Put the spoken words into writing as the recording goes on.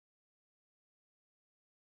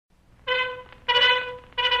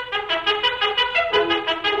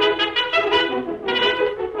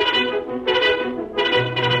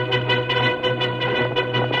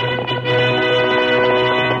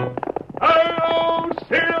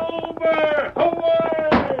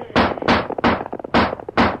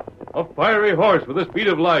fiery horse with a speed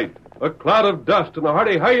of light, a cloud of dust, and a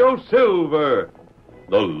hearty hi-yo silver.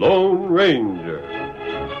 The Lone Ranger.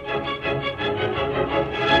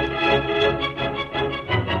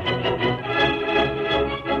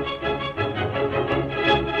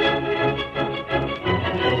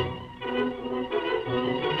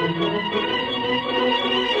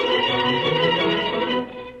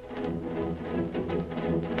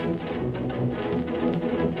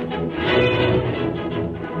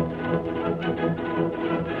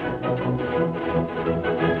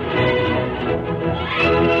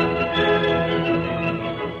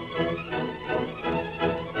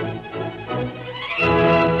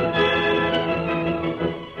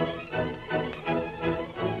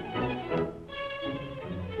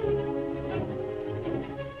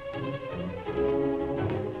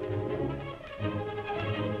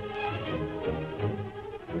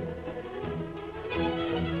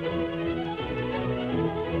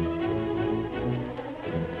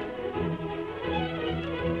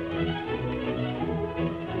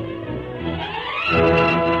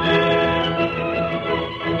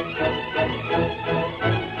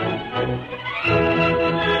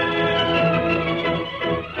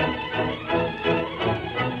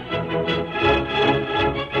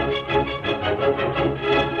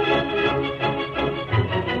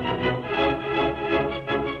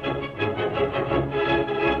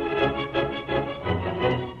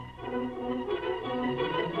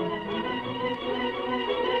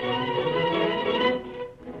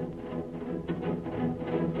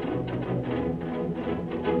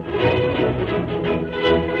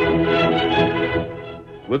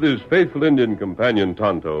 With his faithful Indian companion,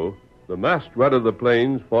 Tonto, the masked rat of the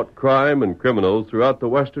plains fought crime and criminals throughout the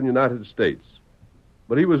western United States.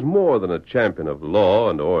 But he was more than a champion of law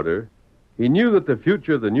and order. He knew that the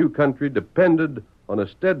future of the new country depended on a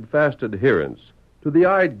steadfast adherence to the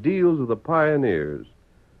ideals of the pioneers.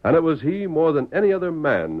 And it was he, more than any other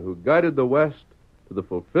man, who guided the West to the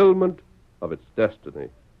fulfillment of its destiny.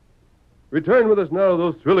 Return with us now to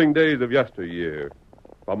those thrilling days of yesteryear.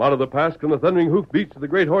 From out of the past come the thundering hoofbeats of the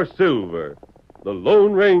great horse Silver. The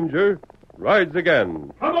Lone Ranger rides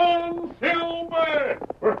again. Come on, Silver!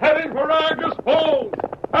 We're heading for Argus Falls!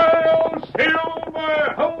 Hail,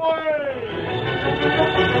 Silver! Away!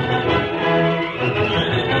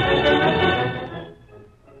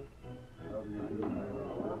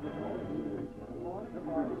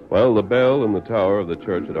 Well, the bell in the tower of the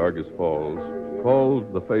church at Argus Falls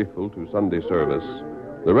called the faithful to Sunday service.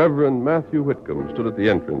 The Reverend Matthew Whitcomb stood at the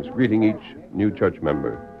entrance, greeting each new church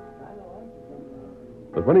member.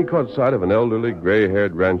 But when he caught sight of an elderly,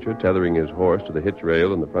 gray-haired rancher tethering his horse to the hitch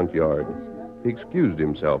rail in the front yard, he excused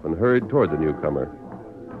himself and hurried toward the newcomer.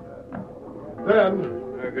 Dan.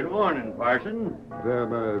 Good morning, Parson.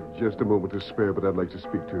 Dan, I've just a moment to spare, but I'd like to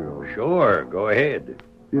speak to you. Sure, go ahead.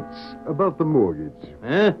 It's about the mortgage.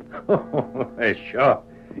 Huh? Oh, sure.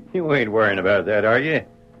 You ain't worrying about that, are you?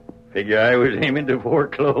 Figure I was aiming to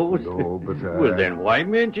foreclose? No, but Well, then why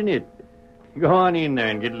mention it? Go on in there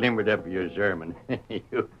and get limbered up for your sermon.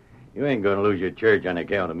 You ain't going to lose your church on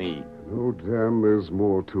account of me. No, Dan, there's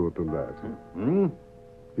more to it than that. Hmm?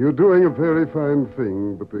 You're doing a very fine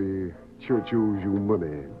thing, but the church owes you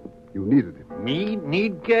money. You needed it. Me?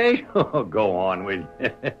 Need cash? Oh, go on with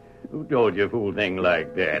Who told you a fool thing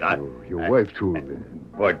like that? Your wife told me.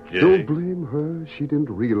 But, Don't blame her. She didn't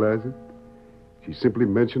realize it. She simply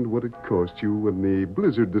mentioned what it cost you when the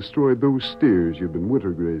blizzard destroyed those steers you'd been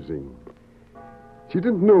winter grazing. She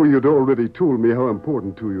didn't know you'd already told me how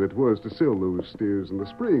important to you it was to sell those steers in the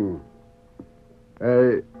spring.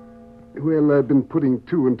 I've been putting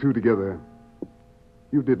two and two together.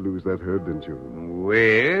 You did lose that herd, didn't you?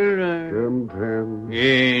 Well, Sometime.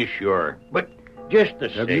 Yeah, sure. But just the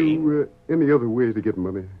same. Have you any other way to get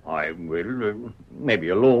money? I will, maybe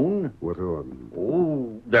a loan. What on?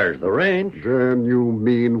 Oh, there's the ranch. Dan, you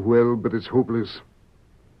mean well, but it's hopeless.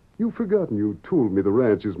 You've forgotten you told me the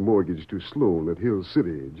ranch is mortgaged to Sloan at Hill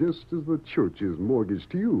City, just as the church is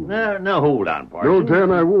mortgaged to you. Now, hold on, Parson. No,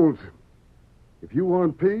 Dan, I won't. If you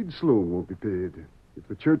aren't paid, Sloan won't be paid. If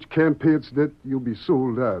the church can't pay its debt, you'll be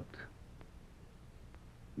sold out.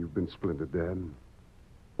 You've been splendid, Dan.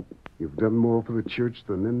 You've done more for the church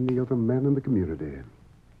than any other man in the community.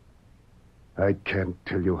 I can't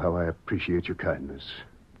tell you how I appreciate your kindness.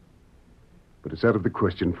 But it's out of the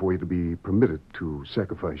question for you to be permitted to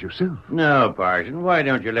sacrifice yourself. No, Parson, why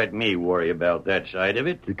don't you let me worry about that side of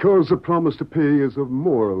it? Because the promise to pay is a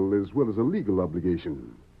moral as well as a legal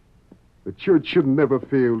obligation. The church should never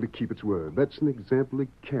fail to keep its word. That's an example it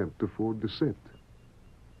can't afford to set.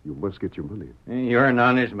 You must get your money. You're an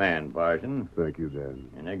honest man, Parson. Thank you, Dan.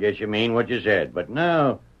 And I guess you mean what you said. But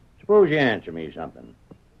now, suppose suppose you answer me something.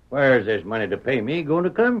 Where's this money to pay me going to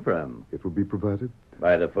come from? It will be provided.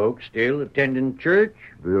 By the folks still attending church?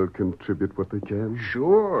 They'll contribute what they can.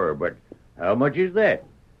 Sure, but how much is that?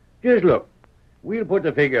 Just look. We'll put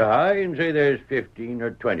the figure high and say there's 15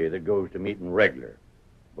 or 20 that goes to meeting regular.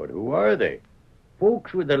 But who are they?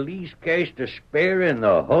 Folks with the least cash to spare in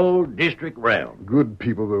the whole district round. Good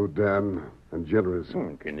people, though, Dan, and generous.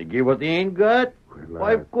 Can they give what they ain't got? Well,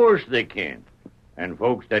 Why, of course they can. And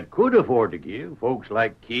folks that could afford to give, folks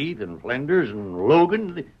like Keith and Flinders and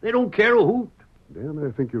Logan, they don't care a hoot. Dan,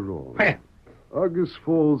 I think you're wrong. Heh. Argus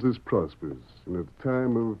Falls is prosperous, and at a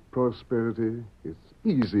time of prosperity, it's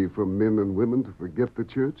easy for men and women to forget the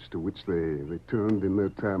church to which they returned in their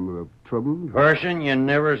time of trouble. Parson, you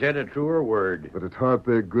never said a truer word. But at heart,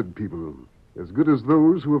 they're good people, as good as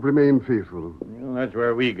those who have remained faithful. Well, that's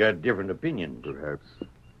where we got different opinions. Perhaps.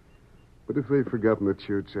 But if they've forgotten the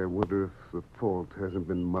church, I wonder if the fault hasn't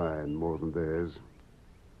been mine more than theirs.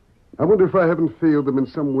 I wonder if I haven't failed them in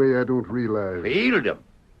some way I don't realize. Failed them?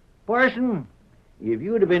 Parson, if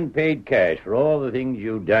you'd have been paid cash for all the things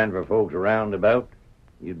you've done for folks around about,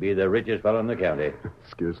 you'd be the richest fellow in the county.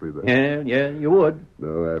 Scarcely that. Yeah, you would.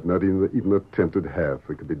 No, I've not even attempted half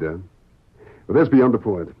that could be done. But that's beyond the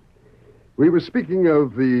point. We were speaking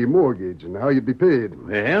of the mortgage and how you'd be paid.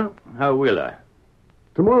 Well, how will I?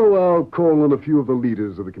 Tomorrow I'll call on a few of the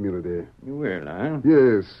leaders of the community. You will, huh?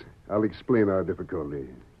 Yes, I'll explain our difficulty.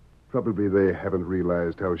 Probably they haven't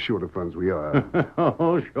realized how short of funds we are.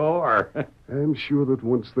 Oh, sure. I'm sure that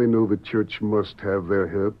once they know the church must have their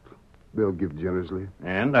help, they'll give generously.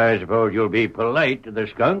 And I suppose you'll be polite to the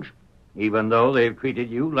skunks, even though they've treated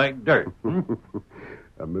you like dirt.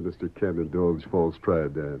 A minister can't indulge false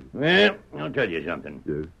pride, Dan. Well, I'll tell you something.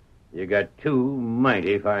 Yes? You got two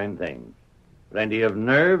mighty fine things. Plenty of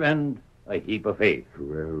nerve and a heap of faith.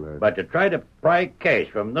 Well, But to try to pry cash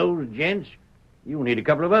from those gents, you need a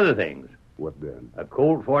couple of other things. what then? A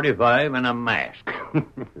Colt 45 and a mask.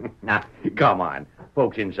 Now, come on.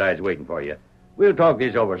 Folks inside's waiting for you. We'll talk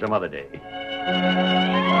this over some other day.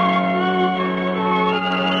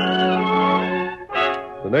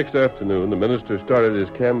 The next afternoon, the minister started his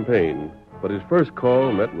campaign, but his first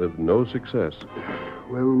call met with no success.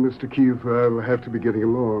 Well, Mr. Keith, I'll have to be getting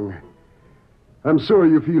along. I'm sorry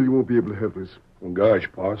you feel you won't be able to help us. Well, gosh,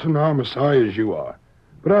 Parson, I'm as sorry as you are.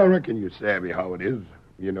 But I reckon you savvy how it is.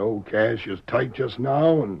 You know, cash is tight just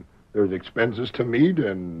now, and there's expenses to meet,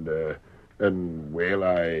 and well,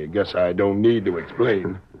 I guess I don't need to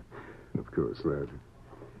explain. Of course, lad.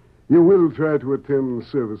 You will try to attend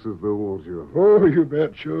services, though, won't you? Oh, you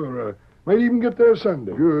bet, sure. Might even get there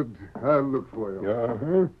Sunday. Good. I'll look for you.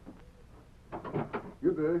 Uh-huh.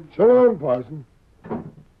 Good day. So long, Parson.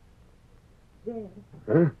 Jed,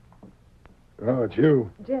 Huh? Oh, it's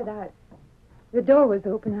you. Jed, the door was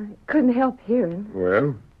open. I couldn't help hearing.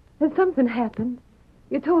 Well, Has something happened?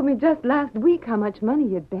 You told me just last week how much money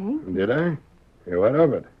you'd banked. did I? Yeah, what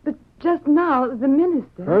of it? But just now, the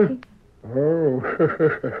minister... Huh? Oh,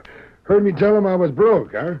 heard me tell him I was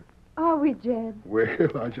broke, huh? Are we, Jed? Well,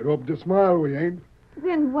 I should hope to smile we ain't.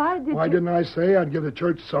 Then why did Why you... didn't I say I'd give the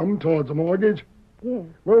church some towards the mortgage? Yes.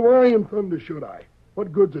 Well, why in thunder should I?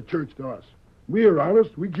 What good's a church to us? We're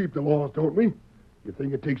honest. We keep the laws, don't we? You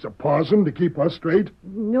think it takes a parson to keep us straight?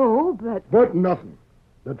 No, but... But nothing.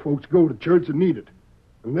 Let folks go to church and need it.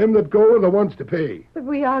 And them that go are the ones to pay. But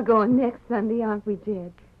we are going next Sunday, aren't we,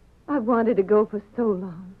 Jed? I've wanted to go for so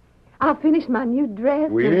long. I'll finish my new dress.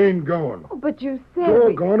 We and... ain't going. Oh, but you said...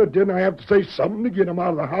 Doggone it, didn't I have to say something to get them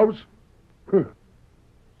out of the house? Huh.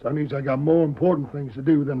 Sonny's, I got more important things to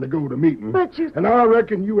do than to go to meeting. But you... And I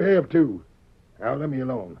reckon you have, too. Now, let me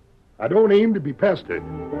alone. I don't aim to be pestered.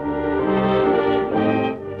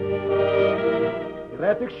 You'll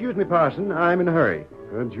have to excuse me, Parson. I'm in a hurry.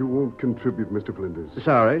 And you won't contribute, Mr. Flinders.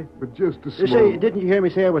 Sorry. But just a small... Say, didn't you hear me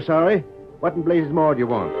say I was sorry? What in blazes more do you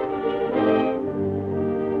want?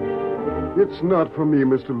 It's not for me,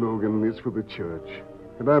 Mr. Logan. It's for the church.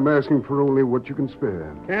 And I'm asking for only what you can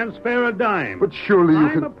spare. Can't spare a dime. But surely you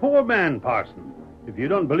I'm could... a poor man, Parson. If you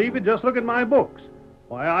don't believe it, just look at my books.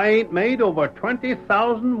 Why, I ain't made over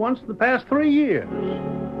 20,000 once in the past 3 years.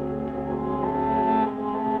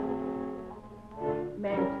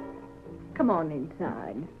 Matt, come on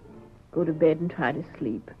inside. Go to bed and try to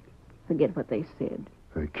sleep. Forget what they said.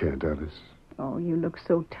 I can't, Alice. Oh, you look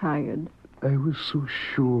so tired. I was so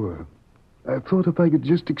sure. I thought if I could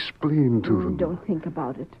just explain to them. Don't think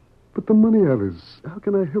about it. But the money, Alice, how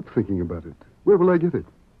can I help thinking about it? Where will I get it?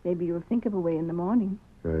 Maybe you'll think of a way in the morning.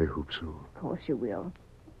 I hope so. Of course you will.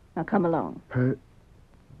 Now come along.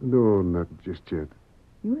 No, not just yet.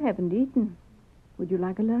 You haven't eaten. Would you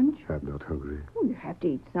like a lunch? I'm not hungry. Oh, you have to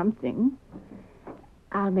eat something.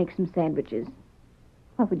 I'll make some sandwiches.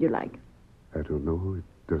 What would you like? I don't know. It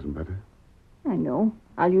doesn't matter. I know.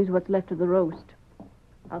 I'll use what's left of the roast.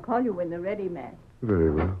 I'll call you when they're ready, Matt.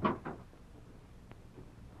 Very well.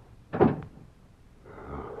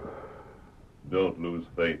 Don't lose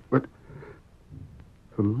faith. But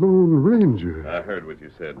the Lone Ranger. I heard what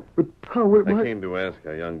you said. But how am I I... came to ask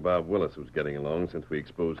how young Bob Willis was getting along since we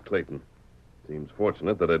exposed Clayton. Seems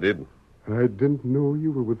fortunate that I did. I didn't know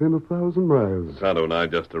you were within 1,000 miles. Tonto and I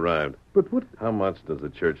just arrived. But what... How much does the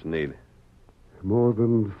church need? More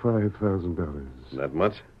than $5,000. That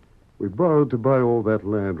much? We borrowed to buy all that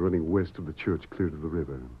land running west of the church clear to the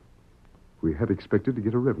river. We had expected to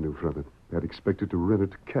get a revenue from it. Had expected to rent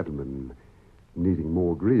it to cattlemen needing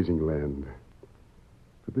more grazing land.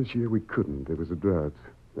 But this year we couldn't. There was a drought.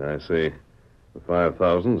 I see. The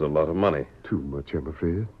 5,000's a lot of money. Too much, I'm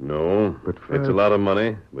afraid. No, But it's a lot of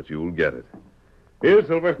money, but you'll get it. Here,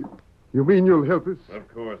 Silver. You mean you'll help us? Of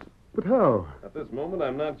course. But how? At this moment,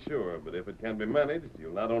 I'm not sure, but if it can be managed,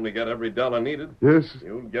 you'll not only get every dollar needed, Yes?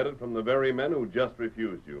 you'll get it from the very men who just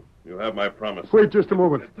refused you. You have my promise. Wait just a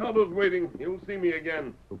moment. Tonto's waiting. You'll see me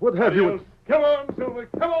again. What have you... Adios. Come on, Silver.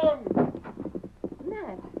 Come on.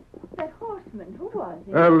 Matt, that horseman, who was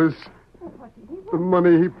he? Alice, Oh, what did he the want?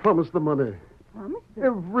 money, he promised the money. Promised it?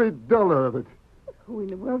 Every dollar of it. Who in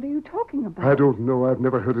the world are you talking about? I don't know. I've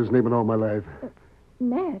never heard his name in all my life.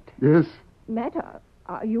 Matt. Yes? Matt,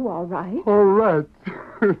 are you all right? All right.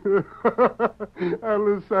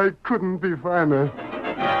 Alice, I couldn't be finer.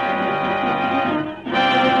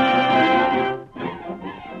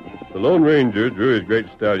 The Lone Ranger drew his great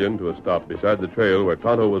stallion to a stop beside the trail where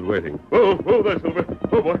Tonto was waiting. Oh, there, Silver.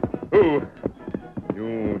 Oh, boy. Oh.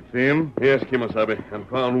 You see him? Yes, Kimasabi. And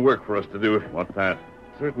found work for us to do. What's that?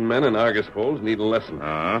 Certain men in Argus Falls need a lesson.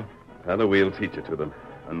 Tonto, we'll teach it to them.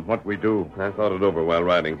 And what we do? I thought it over while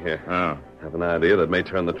riding here. Have an idea that may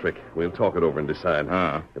turn the trick. We'll talk it over and decide.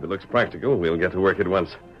 If it looks practical, we'll get to work at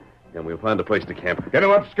once. And we'll find a place to camp. Get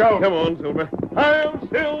him up, Scout. Come on, Silver. Hail,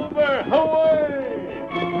 Silver! Away!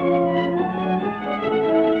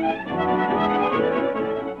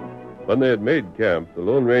 When they had made camp, the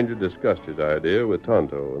Lone Ranger discussed his idea with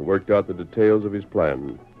Tonto and worked out the details of his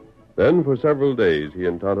plan. Then, for several days, he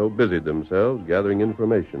and Tonto busied themselves gathering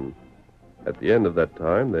information. At the end of that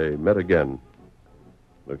time, they met again.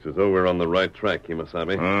 Looks as though we're on the right track,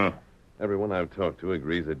 Kimasabi. Everyone I've talked to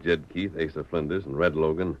agrees that Jed Keith, Asa Flinders, and Red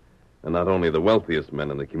Logan are not only the wealthiest men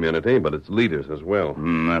in the community, but its leaders as well.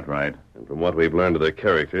 That's right. And from what we've learned of their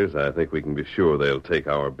characters, I think we can be sure they'll take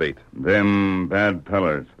our bait. Them bad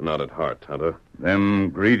fellers. Not at heart, Tonto. Them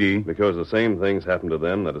greedy. Because the same things happened to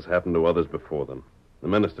them that has happened to others before them. The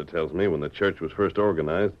minister tells me when the church was first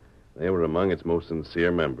organized, they were among its most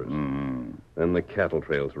sincere members. Then the cattle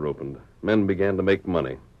trails were opened. Men began to make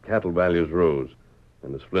money. Cattle values rose.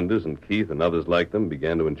 And as Flinders and Keith and others like them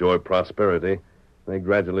began to enjoy prosperity, they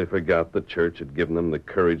gradually forgot the church had given them the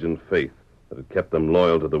courage and faith that had kept them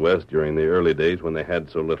loyal to the West during the early days when they had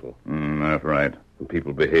so little. That's right. And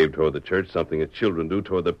people behave toward the church something that children do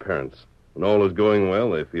toward their parents. When all is going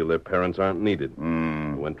well, they feel their parents aren't needed.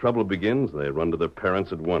 When trouble begins, they run to their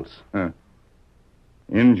parents at once.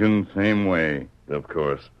 Injun same way. Of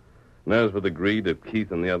course. And as for the greed of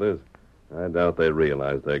Keith and the others, I doubt they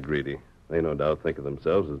realize they're greedy. They no doubt think of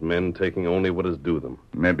themselves as men taking only what is due them.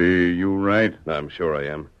 Maybe you right. I'm sure I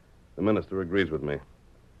am. The minister agrees with me.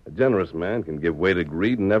 A generous man can give way to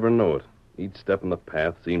greed and never know it. Each step in the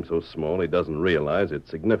path seems so small he doesn't realize its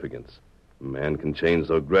significance. A man can change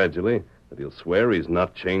so gradually that he'll swear he's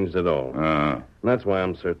not changed at all. And that's why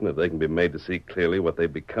I'm certain if they can be made to see clearly what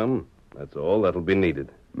they've become, that's all that'll be needed.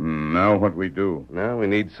 Now what we do? Now we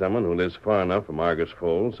need someone who lives far enough from Argus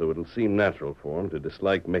Falls so it'll seem natural for him to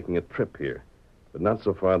dislike making a trip here. But not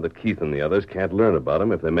so far that Keith and the others can't learn about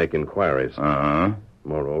him if they make inquiries.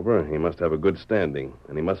 Moreover, he must have a good standing,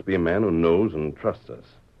 and he must be a man who knows and trusts us.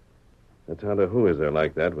 Now, Tonto, who is there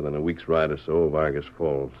like that within a week's ride or so of Argus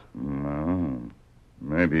Falls?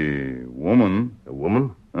 Maybe woman. A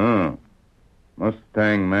woman?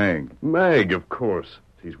 Mustang Mag. Mag, of course.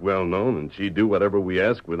 She's well known, and she'd do whatever we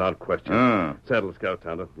ask without question. Saddle, Scout,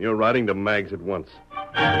 Tonto. You're riding to Mag's at once.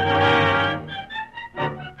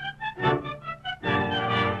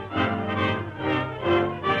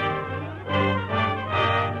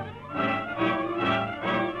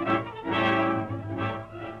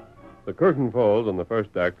 The curtain falls on the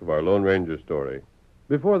first act of our Lone Ranger story.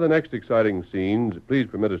 Before the next exciting scenes, please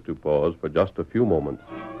permit us to pause for just a few moments.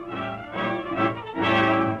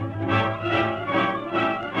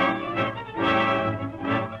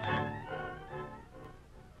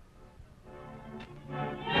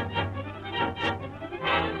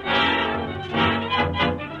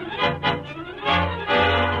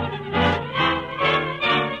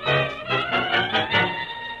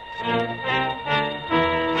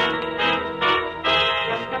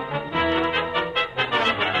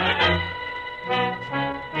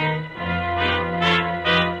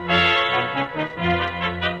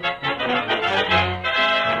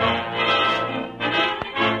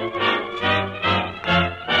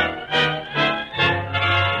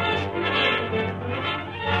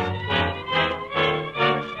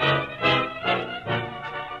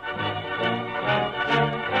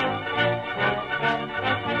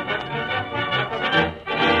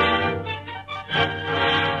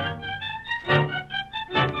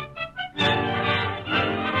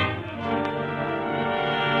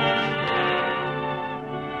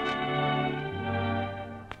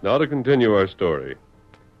 Now to continue our story.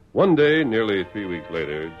 One day, nearly 3 weeks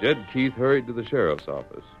later, Jed Keith hurried to the sheriff's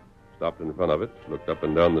office, stopped in front of it, looked up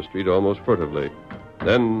and down the street almost furtively.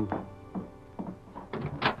 Then...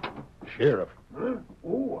 Sheriff. Huh?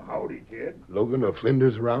 Oh, howdy, Jed. Logan or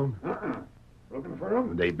Flinders around? Looking for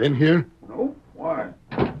him? They been here? Nope. Why?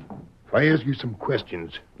 If I ask you some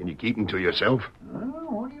questions, can you keep them to yourself?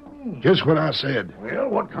 What do you mean? Just what I said. Well,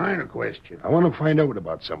 what kind of question? I want to find out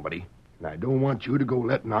about somebody, and I don't want you to go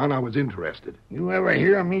letting on I was interested. You ever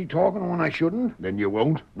hear me talking when I shouldn't? Then you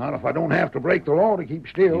won't? Not if I don't have to break the law to keep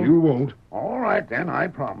still. You won't. All right, then, I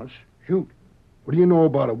promise. Shoot. What do you know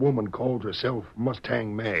about a woman called herself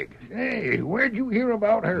Mustang Mag? Hey, where'd you hear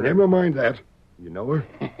about her? Never mind that. You know her?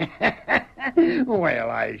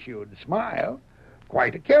 Well, I should smile.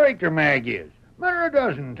 Quite a character, Mag is. Met her a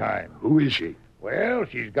dozen times. Who is she? Well,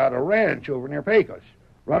 she's got a ranch over near Pecos.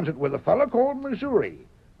 Runs it with a fella called Missouri.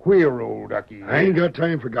 Queer old ducky. I ain't got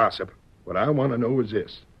time for gossip. What I want to know is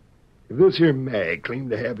this. If this here Mag claimed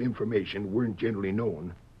to have information weren't generally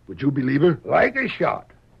known, would you believe her? Like a shot.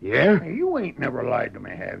 Yeah? Hey, you ain't never lied to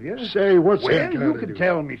me, have you? Say, what's well, that got you to could do?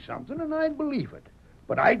 tell me something, and I'd believe it.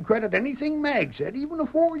 But I'd credit anything Mag said, even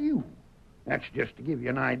afore you. That's just to give you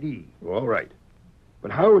an idea. All right. But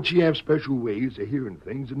how would she have special ways of hearing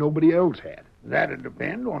things that nobody else had? That'd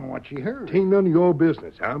depend on what she heard. It ain't none of your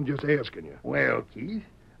business. I'm just asking you. Well, Keith,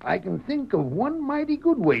 I can think of one mighty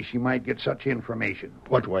good way she might get such information.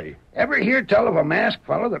 What way? Ever hear tell of a masked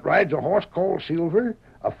fellow that rides a horse called Silver?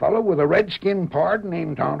 A fellow with a red-skinned pard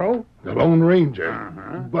named Tonto? The Lone Ranger.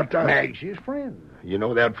 Uh-huh. But Mag's his friend. You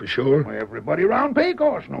know that for sure? Well, everybody around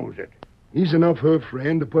Pecos knows it. He's enough her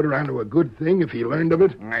friend to put her onto a good thing if he learned of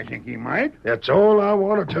it? I think he might. That's all I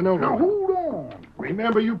wanted to know. Now, hold on.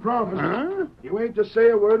 Remember, you promised. Huh? You ain't to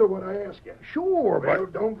say a word of what I ask you. Sure, Well,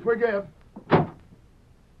 don't forget. but...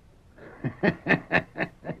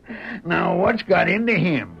 Now, what's got into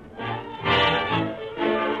him?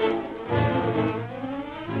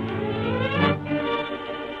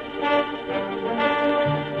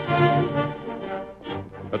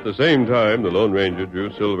 At the same time, the Lone Ranger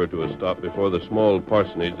drew Silver to a stop before the small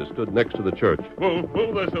parsonage that stood next to the church. Whoa,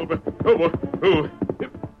 there, Silver. Oh, boy. Oh.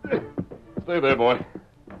 Stay there, boy.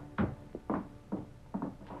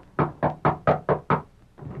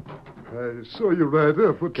 I saw you ride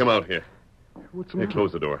up. Come out here. What's the Here, matter?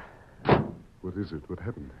 close the door. What is it? What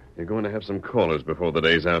happened? You're going to have some callers before the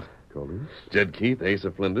day's out. Callers? Jed Keith, Asa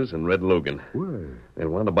Flinders, and Red Logan. Why? They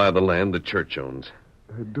want to buy the land the church owns.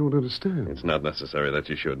 I don't understand. It's not necessary that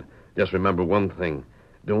you should. Just remember one thing.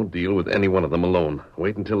 Don't deal with any one of them alone.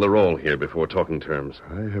 Wait until they're all here before talking terms.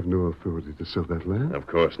 I have no authority to sell that land. Of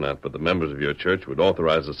course not, but the members of your church would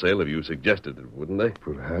authorize the sale if you suggested it, wouldn't they?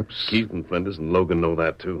 Perhaps. Keith and Flinders and Logan know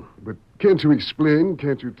that, too. But can't you explain?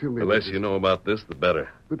 Can't you tell me? The less you know about this, the better.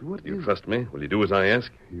 But what You is... trust me? Will you do as I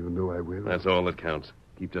ask? You know I will. That's all that counts.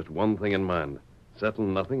 Keep just one thing in mind. Settle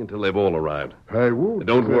nothing until they've all arrived. I won't.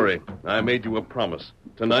 Don't worry. I made you a promise.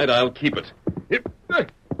 Tonight I'll keep it. Yep.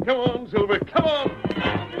 Come on, Silver. Come on.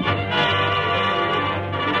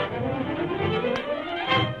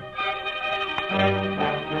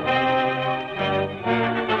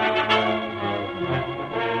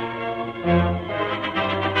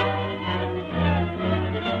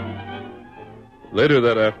 Later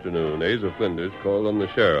that afternoon, Asa Flinders called on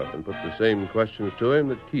the sheriff and put the same questions to him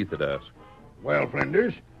that Keith had asked. Well,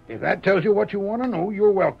 Flinders, if that tells you what you want to know,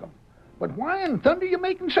 you're welcome. But why in thunder are you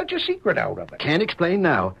making such a secret out of it? Can't explain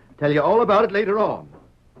now. Tell you all about it later on.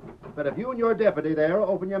 But if you and your deputy there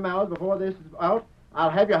open your mouths before this is out,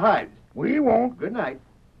 I'll have your hides. We won't. Good night.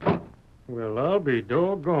 Well, I'll be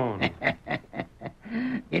doggone.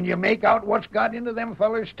 Can you make out what's got into them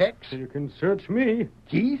fellers' texts? You can search me.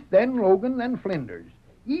 Keith, then Logan, then Flinders.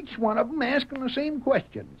 Each one of them asking the same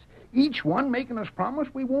questions. Each one making us promise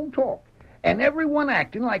we won't talk. And everyone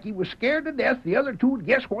acting like he was scared to death the other two would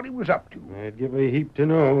guess what he was up to. I'd give a heap to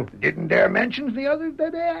know. Didn't dare mention the others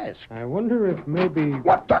that asked. I wonder if maybe...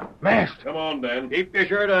 What the? Masked? Come on, Dan. Keep your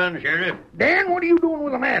shirt on, Sheriff. Dan, what are you doing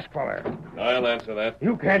with a masked feller? I'll answer that.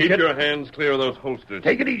 You can't Keep get... your hands clear of those holsters.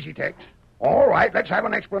 Take it easy, Tex. All right, let's have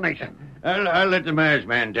an explanation. I'll let the masked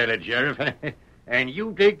man tell it, Sheriff. And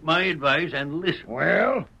you take my advice and listen.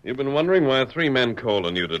 Well? You've been wondering why 3 men called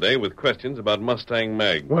on you today with questions about Mustang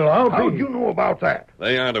Mag. Well, how'd you know about that?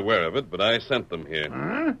 They aren't aware of it, but I sent them here.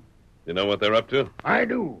 Huh? You know what they're up to? I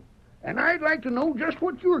do. And I'd like to know just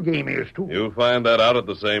what your game is, too. You'll find that out at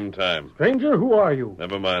the same time. Stranger, who are you?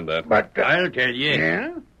 Never mind that. But, I'll tell you.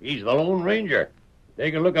 Yeah? He's the Lone Ranger.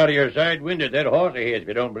 Take a look out of your side window at that horse of his if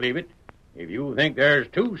you don't believe it. If you think there's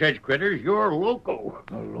 2 such critters, you're loco.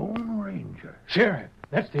 The Lone Ranger. Sheriff,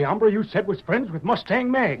 That's the hombre you said was friends with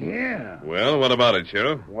Mustang Mag. Yeah. Well, what about it,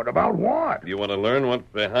 Sheriff? What about what? You want to learn what's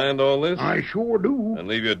behind all this? I sure do. And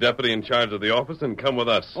leave your deputy in charge of the office and come with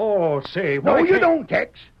us. Oh, say, No, why you can't- don't,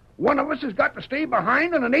 Tex. One of us has got to stay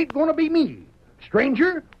behind, and it ain't going to be me.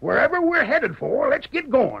 Stranger, wherever we're headed for, let's get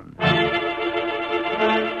going.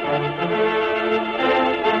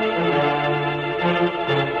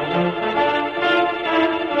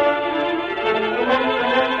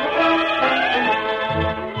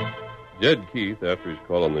 Jed Keith, after his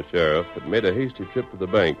call on the sheriff, had made a hasty trip to the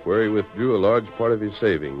bank where he withdrew a large part of his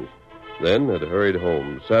savings. Then had hurried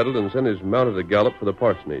home, saddled, and sent his mount at a gallop for the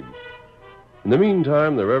parsonage. In the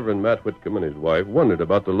meantime, the Reverend Matt Whitcomb and his wife wondered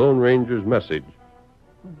about the Lone Ranger's message.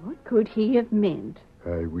 What could he have meant?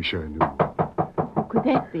 I wish I knew. Who could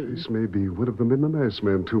that be? This may be one of the men the masked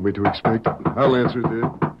man told me to expect. I'll answer,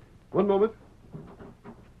 Dad. One moment.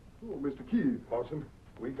 Oh, Mr. Keith. Parson,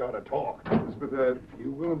 we gotta talk. Yes, but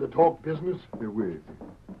You willing to talk business? wait.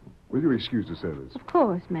 Will you excuse the silence? Of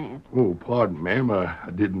course, Matt. Oh, pardon, ma'am. I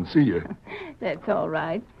didn't see you. That's all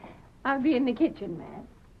right. I'll be in the kitchen, Matt.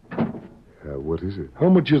 What is it? How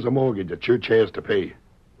much is the mortgage the church has to pay?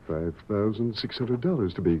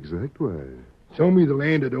 $5,600 to be exact. Why? Sell me the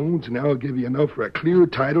land it owns, and I'll give you enough for a clear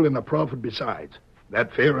title and a profit besides.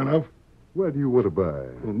 That fair enough? Why do you want to buy?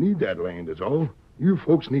 We'll need that land, is all. You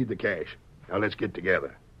folks need the cash. Now let's get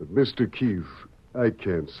together. But, Mr. Keith, I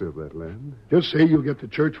can't sell that land. Just say you'll get the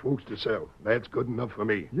church folks to sell. That's good enough for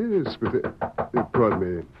me. Yes, but...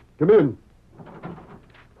 pardon me. Come in.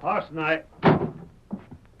 Parson,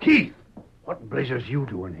 Keith! What in blazes you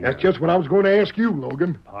doing here? That's just what I was going to ask you,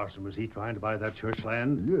 Logan. Parson, was he trying to buy that church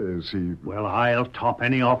land? Yes, he... Well, I'll top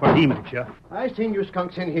any offer he makes you. I seen you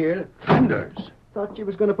skunks in here. Flinders. Thought you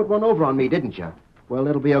was going to put one over on me, didn't you? Well,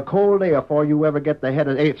 it'll be a cold day before you ever get the head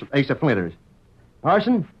of Ace of Flinters.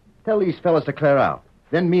 Parson, tell these fellas to clear out.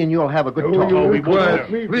 Then me and you'll have a good talk. You we be quiet,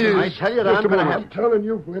 won't. me, Please. I tell you that Just I'm a going to moment. have... I'm telling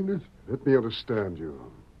you, Flinders. Let me understand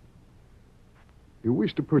you. You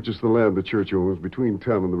wish to purchase the land the church owns between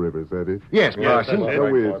town and the river, is that it? Yes, Yes, Parson. that's it.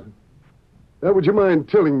 Now, wait. Now, would you mind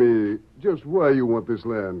telling me just why you want this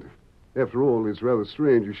land? After all, it's rather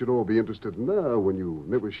strange you should all be interested now when you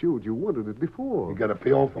never showed you wanted it before. You got to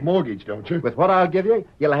pay off the mortgage, don't you? With what I'll give you,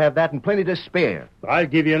 you'll have that and plenty to spare. I'll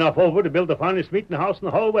give you enough over to build the finest meeting house in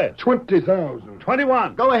the whole West. 20,000.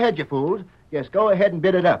 21. Go ahead, you fools. Yes, go ahead and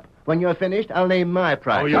bid it up. When you're finished, I'll name my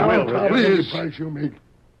price. Oh, you will. Please. The price you make.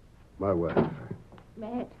 My wife.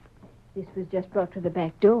 Matt, this was just brought to the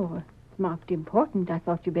back door. It's marked important. I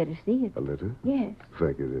thought you better see it. A letter? Yes.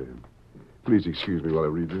 Thank you, dear. Please excuse me while I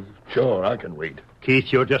read this. Sure, I can wait.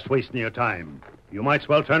 Keith, you're just wasting your time. You might as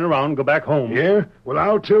well turn around and go back home. Yeah? Well,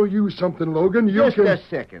 I'll tell you something, Logan. You Just can... a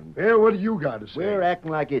second. Yeah, what do you got to say? We're acting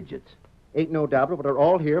like idiots. Ain't no doubt but we're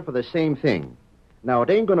all here for the same thing. Now, it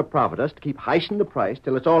ain't going to profit us to keep heisting the price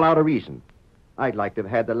till it's all out of reason. I'd like to have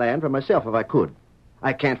had the land for myself if I could.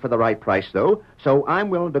 I can't for the right price, though, so I'm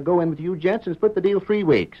willing to go in with you gents and split the deal 3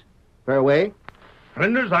 weeks. Fair way?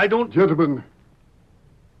 Flinders, I don't... Gentlemen,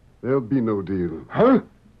 there'll be no deal. Huh?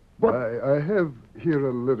 What? I have here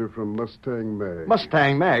a letter from Mustang Mag.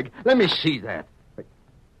 Mustang Mag? Let me see that.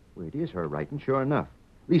 Well, it is her writing, sure enough.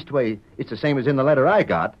 Leastway, it's the same as in the letter I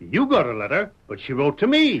got. You got a letter, but she wrote to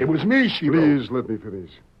me. It was me she wrote. Please let me finish.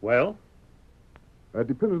 Well? I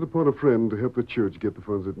depended upon a friend to help the church get the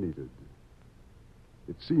funds it needed.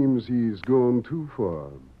 It seems he's gone too far.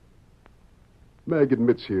 Mag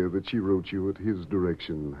admits here that she wrote you at his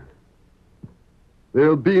direction.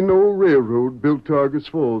 There'll be no railroad built to Argus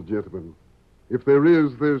Falls, gentlemen. If there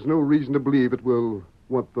is, there's no reason to believe it will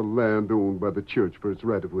want the land owned by the church for its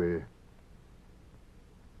right-of-way.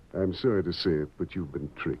 I'm sorry to say it, but you've been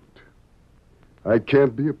tricked. I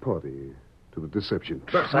can't be a party to the deception.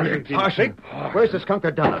 Parson, where's the skunk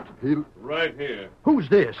that done it? He'll... Right here. Who's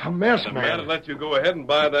this? A mess, If man. Matt had let you go ahead and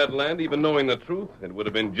buy that land, even knowing the truth, it would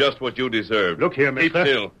have been just what you deserved. Look here, Keep mister.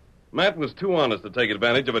 still. Matt was too honest to take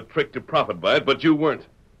advantage of a trick to profit by it, but you weren't.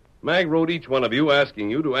 Mag wrote each one of you asking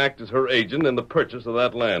you to act as her agent in the purchase of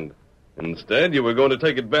that land. Instead, you were going to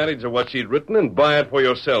take advantage of what she'd written and buy it for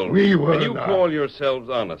yourselves. We were And you not. call yourselves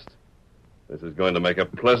honest. This is going to make a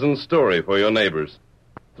pleasant story for your neighbors.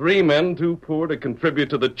 3 men too poor to contribute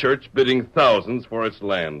to the church bidding thousands for its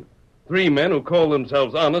land. 3 men who call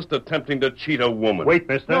themselves honest attempting to cheat a woman. Wait,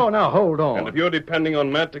 mister. No, now, hold on. And if you're depending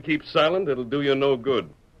on Matt to keep silent, it'll do you no good.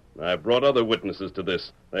 I've brought other witnesses to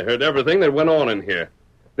this. They heard everything that went on in here.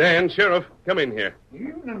 Dan, Sheriff, come in here.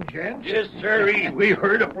 Evening, gents. Yes, sir. We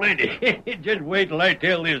heard of plenty. Just wait till I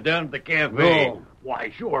tell this down at the cafe. No.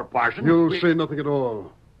 Why, sure, Parson. You'll say nothing at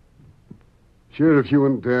all. Sheriff, you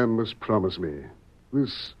and Dan must promise me.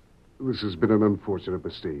 This This has been an unfortunate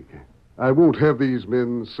mistake. I won't have these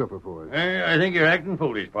men suffer for it. I think you're acting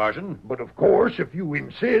foolish, Parson. But of course, if you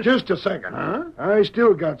insist... Just a second. Huh? I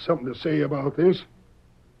still got something to say about this.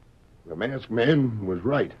 The masked man was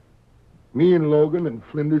right. Me and Logan and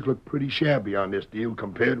Flinders look pretty shabby on this deal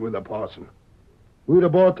compared with the parson. We'd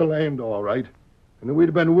have bought the land all right, and then we'd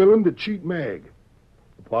have been willing to cheat Mag.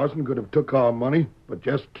 The parson could have took our money, but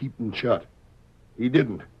just keep him shut. He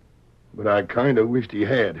didn't. But I kind of wished he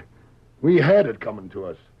had. We had it coming to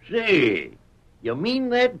us. Say, you mean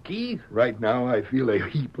that, Keith? Right now, I feel a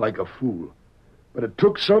heap like a fool. But it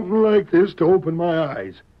took something like this to open my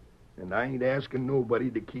eyes. And I ain't asking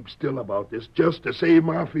nobody to keep still about this just to save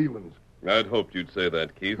my feelings. I'd hoped you'd say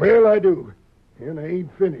that, Keith. Well, I do. And I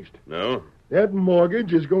ain't finished. No? That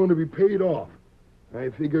mortgage is going to be paid off. I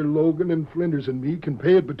figure Logan and Flinders and me can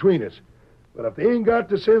pay it between us. But if they ain't got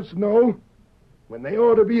the sense to know, when they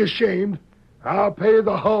ought to be ashamed, I'll pay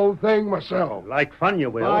the whole thing myself. Like fun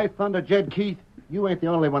you will. By thunder, Jed Keith, you ain't the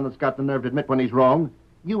only one that's got the nerve to admit when he's wrong.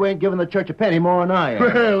 You ain't giving the church a penny more than I am.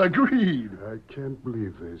 Well, agreed. I can't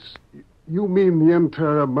believe this. You mean the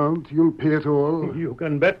entire amount? You'll pay it all? You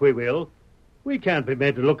can bet we will. We can't be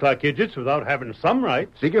made to look like idiots without having some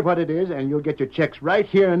rights. Figure what it is, and you'll get your checks right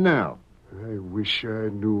here and now. I wish I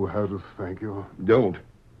knew how to thank you. Don't.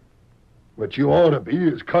 What you ought to be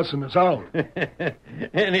is cussing us out.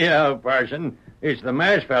 Anyhow, Parson, it's the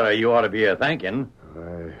masked fella you ought to be a-thanking.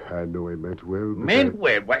 I know he meant well, but Meant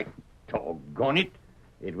well? Why, doggone it.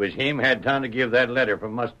 It was him had time to give that letter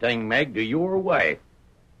from Mustang Mag to your wife.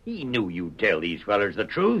 He knew you'd tell these fellers the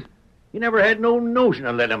truth. You never had no notion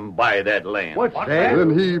to let him buy that land. What's that?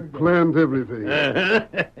 Then he planned everything.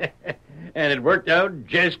 And it worked out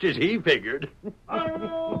just as he figured.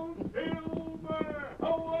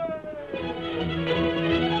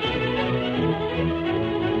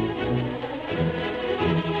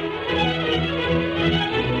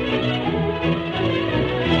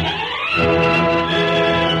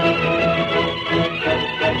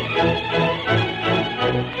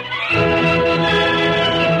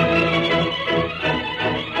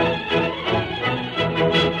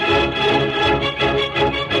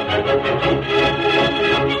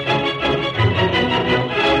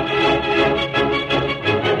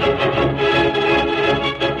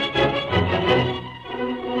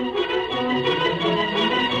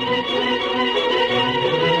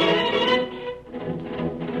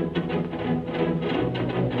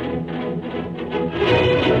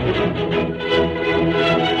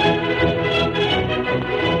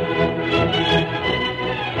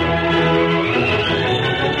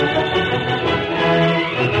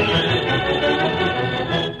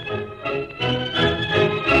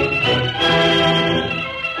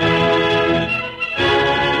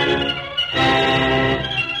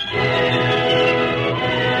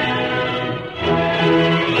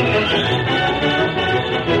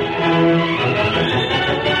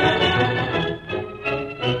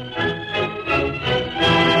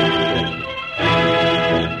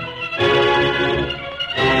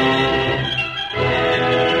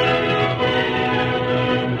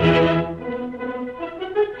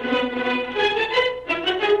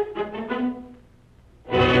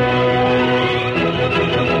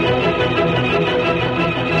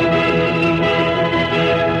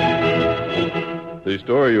 The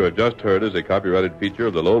story you have just heard is a copyrighted feature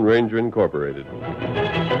of the Lone Ranger Incorporated.